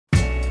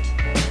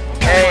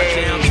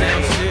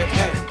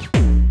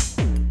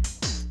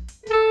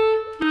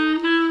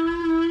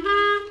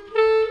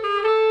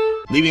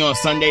Leaving on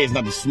Sunday is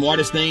not the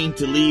smartest thing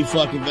to leave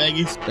fucking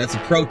Vegas. That's a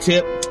pro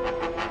tip.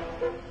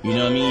 You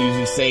know what I mean? You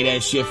usually say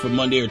that shit for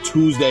Monday or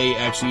Tuesday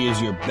actually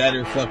is your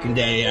better fucking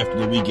day after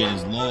the weekend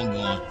is long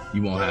gone.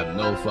 You won't have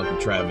no fucking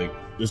traffic.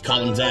 Just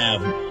Collins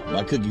Ave,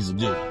 my cookies will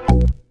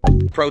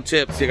do. Pro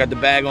tip, see I got the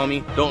bag on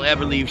me. Don't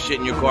ever leave shit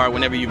in your car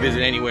whenever you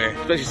visit anywhere.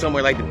 Especially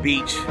somewhere like the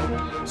beach.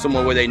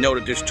 Somewhere where they know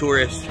that there's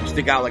tourists. You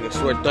stick out like a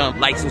sore thumb.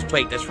 License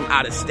plate that's from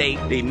out of state.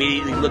 They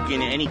immediately look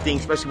into anything,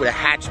 especially with a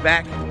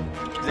hatchback.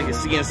 They can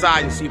see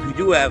inside and see if you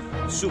do have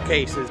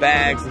suitcases,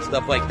 bags, and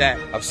stuff like that.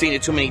 I've seen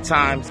it too many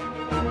times.